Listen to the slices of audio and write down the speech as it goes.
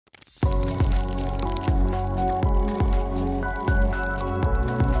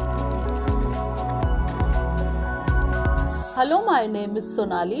Hello, my name is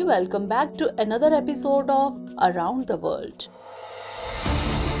Sonali. Welcome back to another episode of Around the World.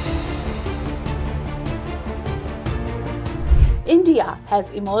 India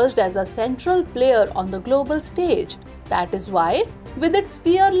has emerged as a central player on the global stage. That is why, with its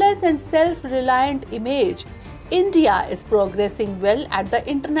fearless and self-reliant image, India is progressing well at the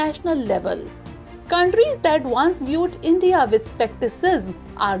international level. Countries that once viewed India with skepticism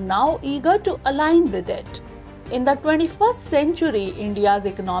are now eager to align with it. In the 21st century, India's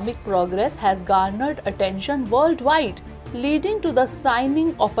economic progress has garnered attention worldwide, leading to the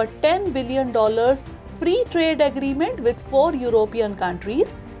signing of a $10 billion free trade agreement with 4 European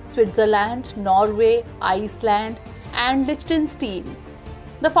countries: Switzerland, Norway, Iceland, and Liechtenstein.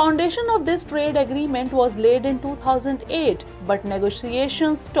 The foundation of this trade agreement was laid in 2008, but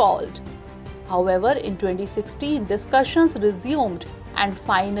negotiations stalled. However, in 2016, discussions resumed, and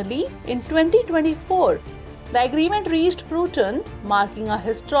finally, in 2024, the agreement reached fruition, marking a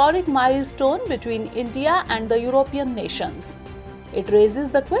historic milestone between India and the European nations. It raises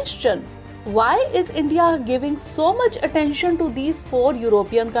the question, why is India giving so much attention to these 4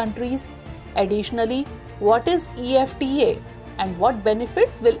 European countries? Additionally, what is EFTA and what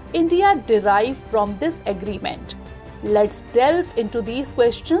benefits will India derive from this agreement? Let's delve into these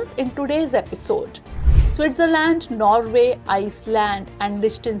questions in today's episode. Switzerland, Norway, Iceland, and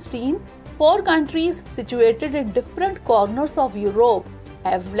Liechtenstein, 4 countries situated in different corners of Europe,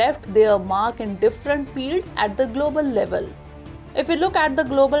 have left their mark in different fields at the global level. If we look at the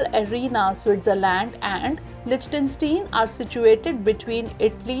global arena, Switzerland and Liechtenstein are situated between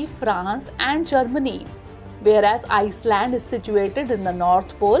Italy, France, and Germany, whereas Iceland is situated in the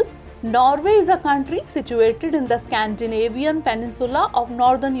North Pole. Norway is a country situated in the Scandinavian peninsula of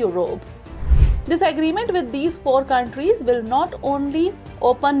Northern Europe. This agreement with these 4 countries will not only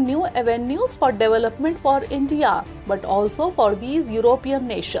open new avenues for development for India, but also for these European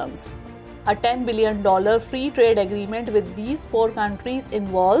nations. A $10 billion free trade agreement with these 4 countries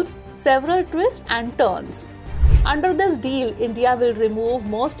involves several twists and turns. Under this deal, India will remove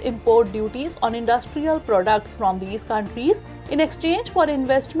most import duties on industrial products from these countries in exchange for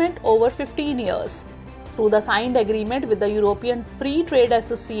investment over 15 years. Through the signed agreement with the European Free Trade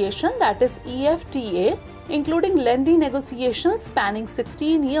Association, that is EFTA, including lengthy negotiations spanning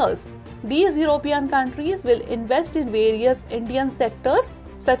 16 years, these European countries will invest in various Indian sectors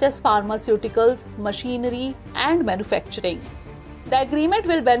such as pharmaceuticals, machinery, and manufacturing. The agreement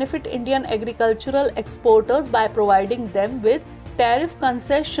will benefit Indian agricultural exporters by providing them with tariff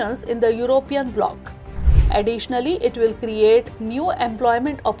concessions in the European bloc. Additionally, it will create new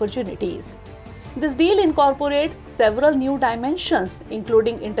employment opportunities. This deal incorporates several new dimensions,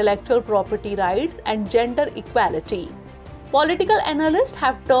 including intellectual property rights and gender equality. Political analysts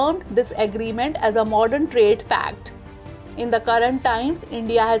have termed this agreement as a modern trade pact. In the current times,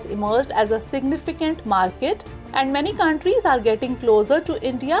 India has emerged as a significant market, and many countries are getting closer to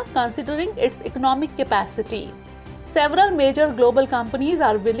India considering its economic capacity. Several major global companies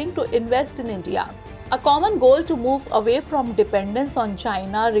are willing to invest in India. A common goal to move away from dependence on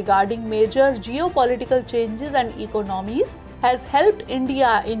China regarding major geopolitical changes and economies has helped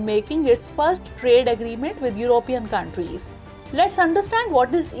India in making its first trade agreement with European countries. Let's understand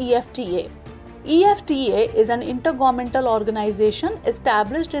what is EFTA. EFTA is an intergovernmental organization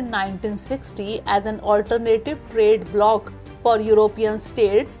established in 1960 as an alternative trade bloc for European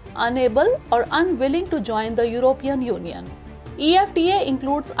states unable or unwilling to join the European Union. EFTA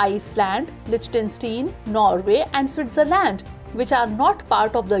includes Iceland, Liechtenstein, Norway, and Switzerland, which are not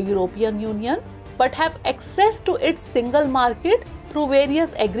part of the European Union but have access to its single market through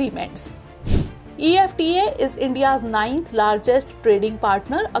various agreements. EFTA is India's 9th largest trading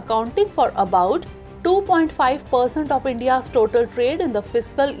partner, accounting for about 2.5% of India's total trade in the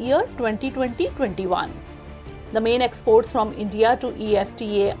fiscal year 2020-21. The main exports from India to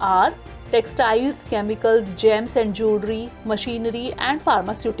EFTA are textiles, chemicals, gems and jewelry, machinery, and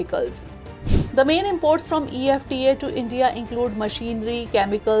pharmaceuticals. The main imports from EFTA to India include machinery,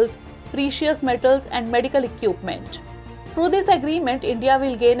 chemicals, precious metals, and medical equipment. Through this agreement, India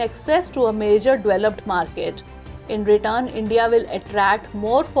will gain access to a major developed market. In return, India will attract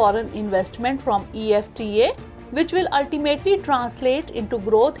more foreign investment from EFTA, which will ultimately translate into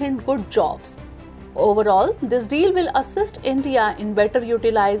growth in good jobs. Overall, this deal will assist India in better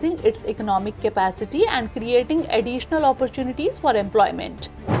utilizing its economic capacity and creating additional opportunities for employment.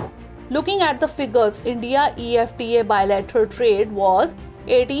 Looking at the figures, India-EFTA bilateral trade was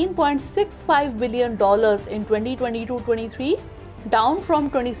 $18.65 billion in 2022-23, down from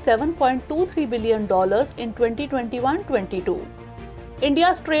 $27.23 billion in 2021-22.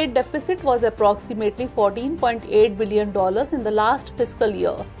 India's trade deficit was approximately $14.8 billion in the last fiscal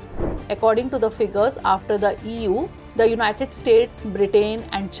year. According to the figures after the EU, the United States, Britain,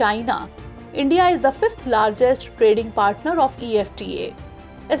 and China, India is the fifth largest trading partner of EFTA.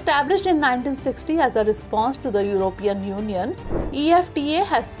 Established in 1960 as a response to the European Union, EFTA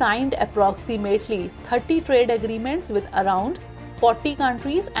has signed approximately 30 trade agreements with around 40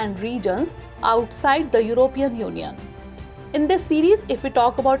 countries and regions outside the European Union. In this series, if we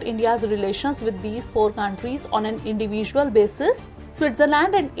talk about India's relations with these four countries on an individual basis,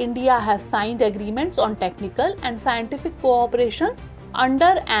 Switzerland and India have signed agreements on technical and scientific cooperation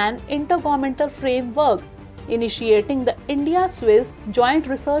under an intergovernmental framework, initiating the India-Swiss Joint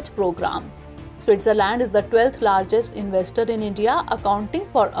Research Program. Switzerland is the 12th largest investor in India, accounting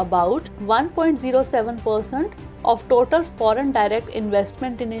for about 1.07% of total foreign direct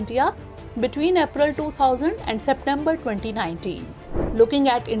investment in India between April 2000 and September 2019. Looking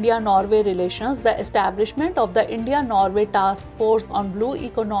at India-Norway relations, the establishment of the India-Norway Task Force on Blue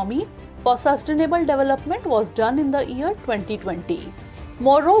Economy for Sustainable Development was done in the year 2020.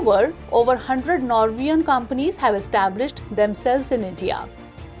 Moreover, over 100 Norwegian companies have established themselves in India.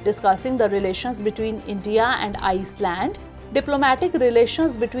 Discussing the relations between India and Iceland, diplomatic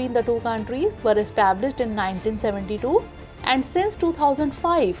relations between the two countries were established in 1972, and since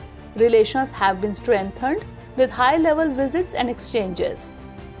 2005, relations have been strengthened with high-level visits and exchanges.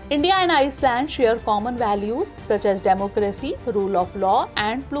 India and Iceland share common values such as democracy, rule of law,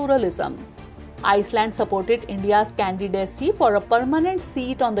 and pluralism. Iceland supported India's candidacy for a permanent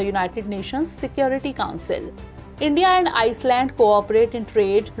seat on the United Nations Security Council. India and Iceland cooperate in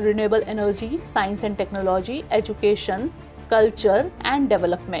trade, renewable energy, science and technology, education, culture, and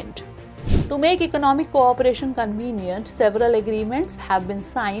development. To make economic cooperation convenient, several agreements have been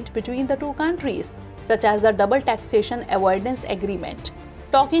signed between the two countries, such as the Double Taxation Avoidance Agreement.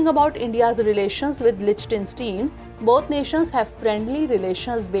 Talking about India's relations with Liechtenstein, both nations have friendly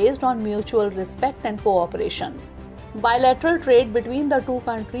relations based on mutual respect and cooperation. Bilateral trade between the two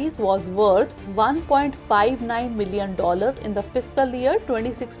countries was worth $1.59 million in the fiscal year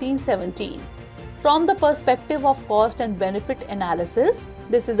 2016-17. From the perspective of cost and benefit analysis,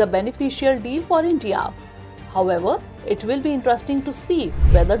 this is a beneficial deal for India. However, it will be interesting to see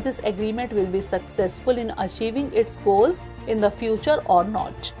whether this agreement will be successful in achieving its goals in the future or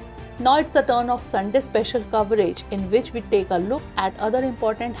not. Now it's the turn of Sunday special coverage, in which we take a look at other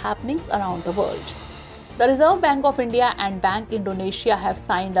important happenings around the world. The Reserve Bank of India and Bank Indonesia have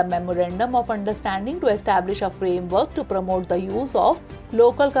signed a memorandum of understanding to establish a framework to promote the use of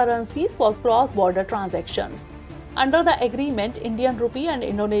local currencies for cross-border transactions. Under the agreement, Indian rupee and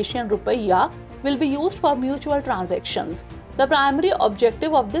Indonesian rupiah will be used for mutual transactions. The primary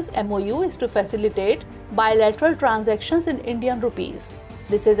objective of this MOU is to facilitate bilateral transactions in Indian rupees.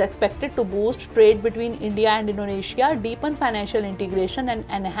 This is expected to boost trade between India and Indonesia, deepen financial integration, and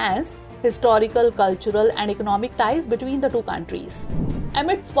enhance historical, cultural, and economic ties between the two countries.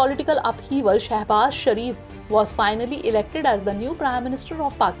 Amidst political upheaval, 𝐿ahbaz Sharif was finally elected as the new Prime Minister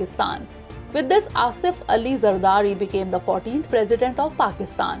of Pakistan. With this, Asif Ali Zardari became the 14th President of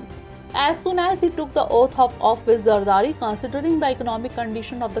Pakistan. As soon as he took the oath of office, Zardari, considering the economic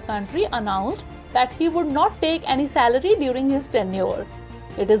condition of the country, announced that he would not take any salary during his tenure.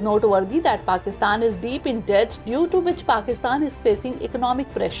 It is noteworthy that Pakistan is deep in debt, due to which Pakistan is facing economic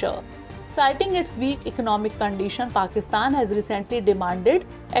pressure. Citing its weak economic condition, Pakistan has recently demanded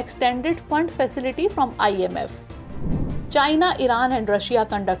extended fund facility from IMF. China, Iran, and Russia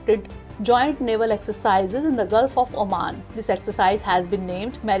conducted joint naval exercises in the Gulf of Oman. This exercise has been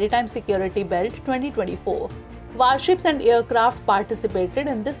named Maritime Security Belt 2024. Warships and aircraft participated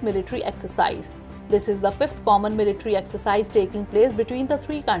in this military exercise. This is the fifth common military exercise taking place between the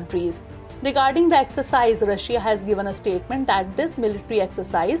three countries. Regarding the exercise, Russia has given a statement that this military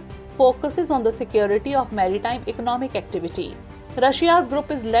exercise focuses on the security of maritime economic activity. Russia's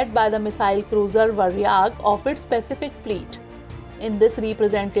group is led by the missile cruiser Varyag of its Pacific Fleet. In this,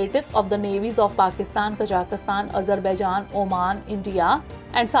 representatives of the navies of Pakistan, Kazakhstan, Azerbaijan, Oman, India,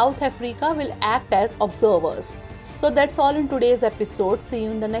 and South Africa will act as observers. So that's all in today's episode. See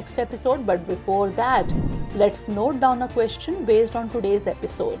you in the next episode. But before that, let's note down a question based on today's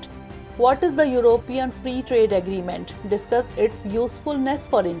episode. What is the European Free Trade Agreement? Discuss its usefulness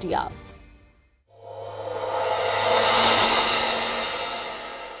for India.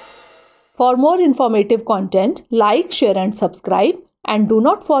 For more informative content, like, share and subscribe, and do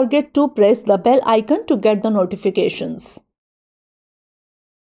not forget to press the bell icon to get the notifications.